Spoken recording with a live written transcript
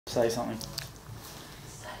Say something.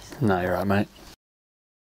 No, you're right, mate.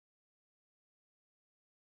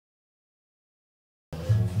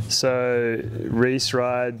 So, Reese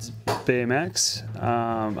rides BMX,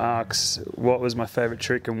 asks what was my favourite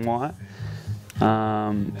trick and why,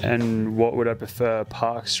 and what would I prefer,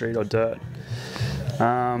 park, street or dirt.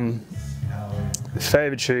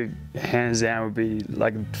 Favourite trick, hands down, would be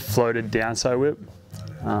like floated downside whip.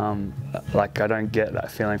 Like I don't get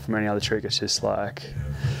that feeling from any other trick. It's just like,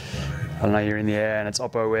 I don't know, you're in the air and it's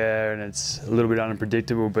oppo air and it's a little bit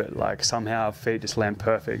unpredictable, but like somehow feet just land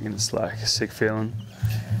perfect and it's like a sick feeling.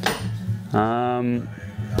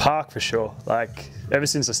 Park for sure. Like ever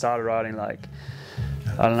since I started riding, like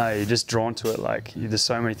I don't know, you're just drawn to it. Like there's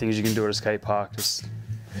so many things you can do at a skate park. Just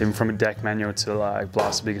even from a deck manual to like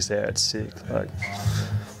blast the biggest air, it's sick. Like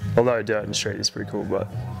although dirt and street is pretty cool, but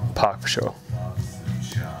park for sure.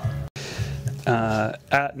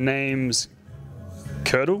 At names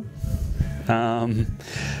Curdle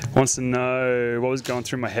wants to know what was going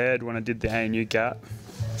through my head when I did the ANU gap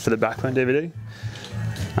for the Backbone DVD.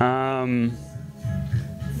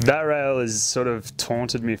 That rail has sort of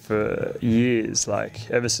taunted me for years, like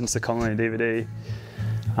ever since the Colony DVD.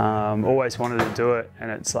 Always wanted to do it,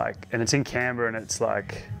 and it's like, and it's in Canberra, and it's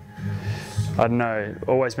like, I don't know,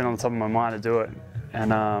 always been on the top of my mind to do it.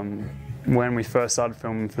 And when we first started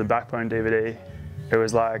filming for the Backbone DVD, it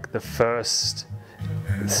was like the first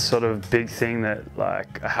sort of big thing that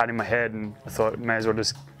like I had in my head, and I thought may as well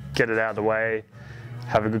just get it out of the way,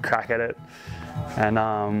 have a good crack at it. And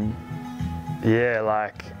yeah,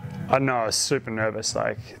 like I don't know, I was super nervous.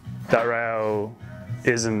 Like that rail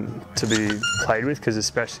isn't to be played with, because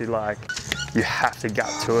especially like you have to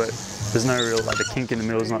gap to it. There's no real, like the kink in the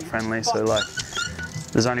middle is not friendly, so like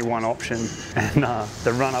there's only one option. And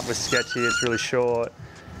the run up was sketchy, it's really short,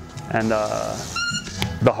 and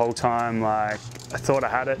the whole time like I thought I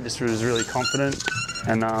had it, just was really confident.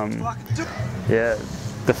 And yeah,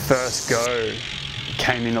 the first go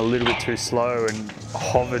came in a little bit too slow and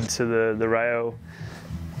hovered to the rail,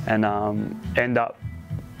 and end up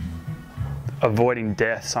avoiding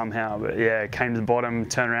death somehow. But yeah, it came to the bottom,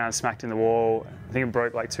 turned around, smacked in the wall. I think it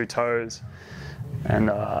broke like 2 toes. And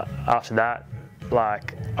after that,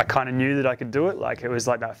 like I kind of knew that I could do it. Like it was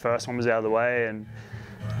like that first one was out of the way, and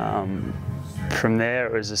from there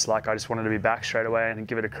it was just like I just wanted to be back straight away and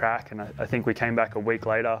give it a crack. And I think we came back a week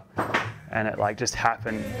later, and it like just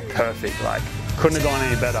happened perfect. Like couldn't have gone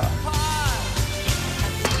any better.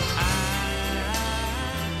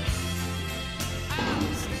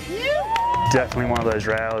 Definitely one of those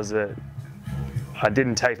rails that I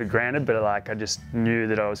didn't take for granted, but like I just knew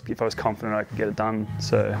that if I was confident I could get it done.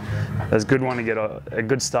 So it was a good one to get a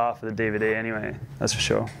good start for the DVD anyway, that's for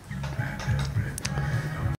sure.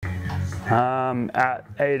 At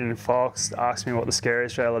Aiden Fox asked me what the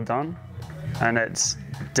scariest rail I've done, and it's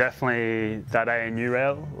definitely that ANU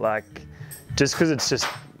rail. Like just because it's just,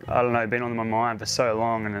 I don't know, been on my mind for so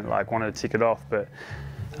long, and it, like wanted to tick it off, but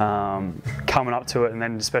coming up to it and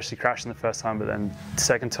then especially crashing the first time, but then the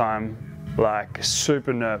second time, like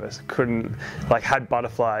super nervous, couldn't, like had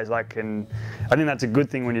butterflies, like, and I think that's a good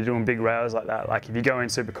thing when you're doing big rails like that. Like if you go in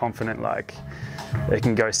super confident, like it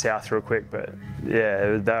can go south real quick. But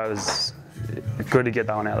yeah, that was good to get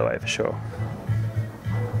that one out of the way for sure.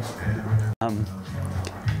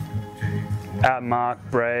 At Mark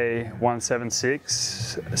Bray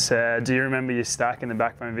 176 said, do you remember your stack in the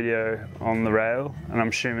Backbone video on the rail? And I'm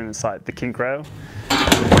assuming it's like the kink rail.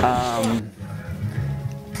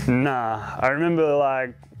 Nah, I remember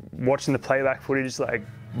like watching the playback footage, like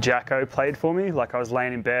Jacko played for me. Like I was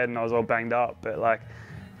laying in bed and I was all banged up, but like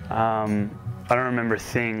I don't remember a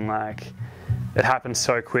thing. Like it happened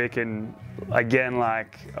so quick, and again,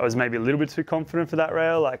 like I was maybe a little bit too confident for that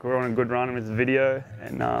rail. Like we're on a good run with the video,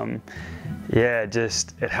 and yeah,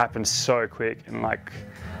 just it happened so quick, and like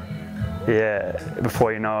yeah,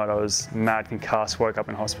 before you know it, I was mad concussed, woke up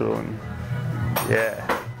in hospital, and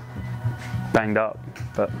yeah, banged up.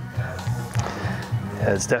 But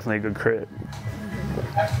yeah, it's definitely a good crit.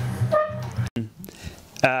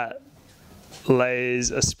 At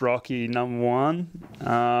Lays a Sprocky #1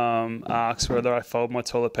 asks whether I fold my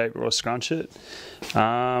toilet paper or scrunch it.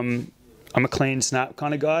 I'm a clean snap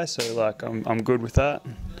kind of guy, so like I'm good with that.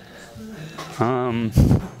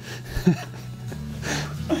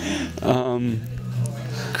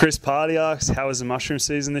 Chris Party asks, how was the mushroom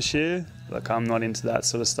season this year? Like I'm not into that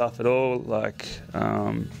sort of stuff at all. Like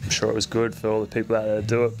I'm sure it was good for all the people out there that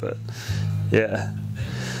do it, but yeah.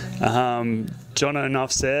 John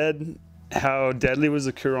O'Nuff said, how deadly was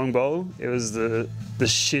the Coorong Bowl? It was the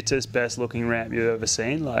shittest, best looking ramp you've ever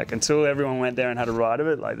seen. Like until everyone went there and had a ride of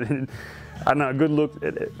it, like I don't know, a good look.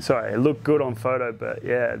 Sorry, it looked good on photo, but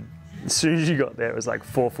yeah, as soon as you got there, it was like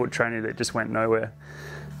 4-foot tranny that just went nowhere.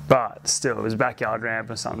 But still, it was a backyard ramp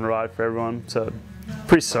and something to ride for everyone. So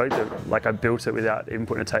pretty stoked that like I built it without even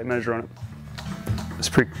putting a tape measure on it. It's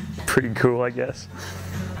pretty cool, I guess.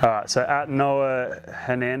 Alright, so at Noah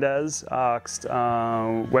Hernandez asked,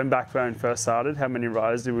 when Backbone first started, how many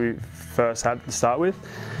riders did we first have to start with?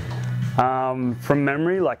 From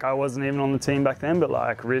memory, like I wasn't even on the team back then, but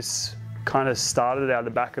like Riss kind of started out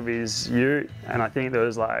the back of his ute, and I think there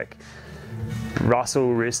was like Russell,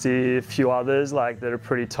 Risty, a few others like that are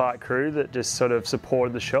pretty tight crew that just sort of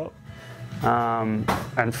supported the shop.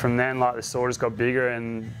 And from then, like the store just got bigger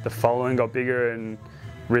and the following got bigger, and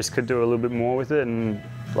Riss could do a little bit more with it, and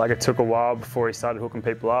like it took a while before he started hooking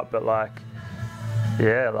people up, but like,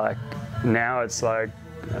 yeah, like now it's like,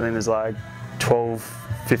 I think there's like 12,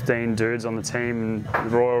 15 dudes on the team,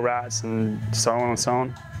 and Royal Rats and so on and so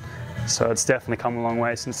on. So it's definitely come a long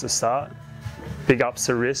way since the start. Big ups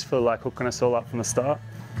to Riss for like hooking us all up from the start.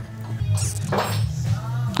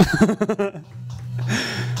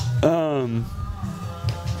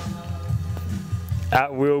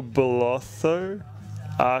 At Will Belotho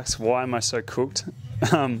asks, why am I so cooked?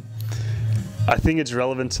 I think it's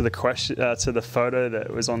relevant to the question, to the photo that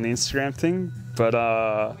was on the Instagram thing, but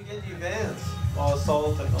we get new vans,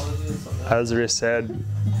 Soul Technology and something. As Riss said,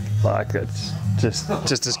 like it's just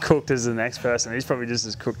as cooked as the next person. He's probably just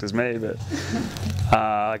as cooked as me, but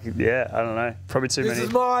yeah, I don't know. Probably too many. This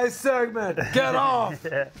is my segment. Get off.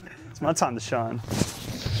 Yeah, it's my time to shine.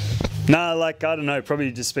 No, like I don't know.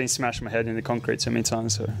 Probably just been smashing my head into concrete too many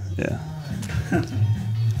times. So yeah.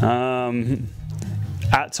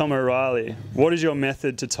 At Tom O'Reilly, what is your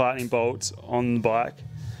method to tightening bolts on the bike?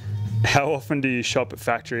 How often do you shop at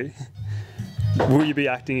factory? Will you be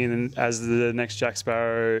acting in as the next Jack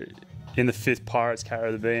Sparrow in the 5th Pirates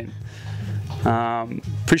Carry of the Bean?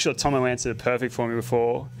 Pretty sure Tomo answered it perfect for me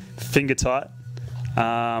before. Finger tight,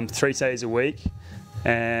 3 days a week,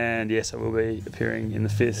 and yes, I will be appearing in the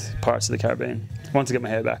 5th Pirates of the Caribbean. Once I get my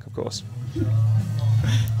hair back, of course.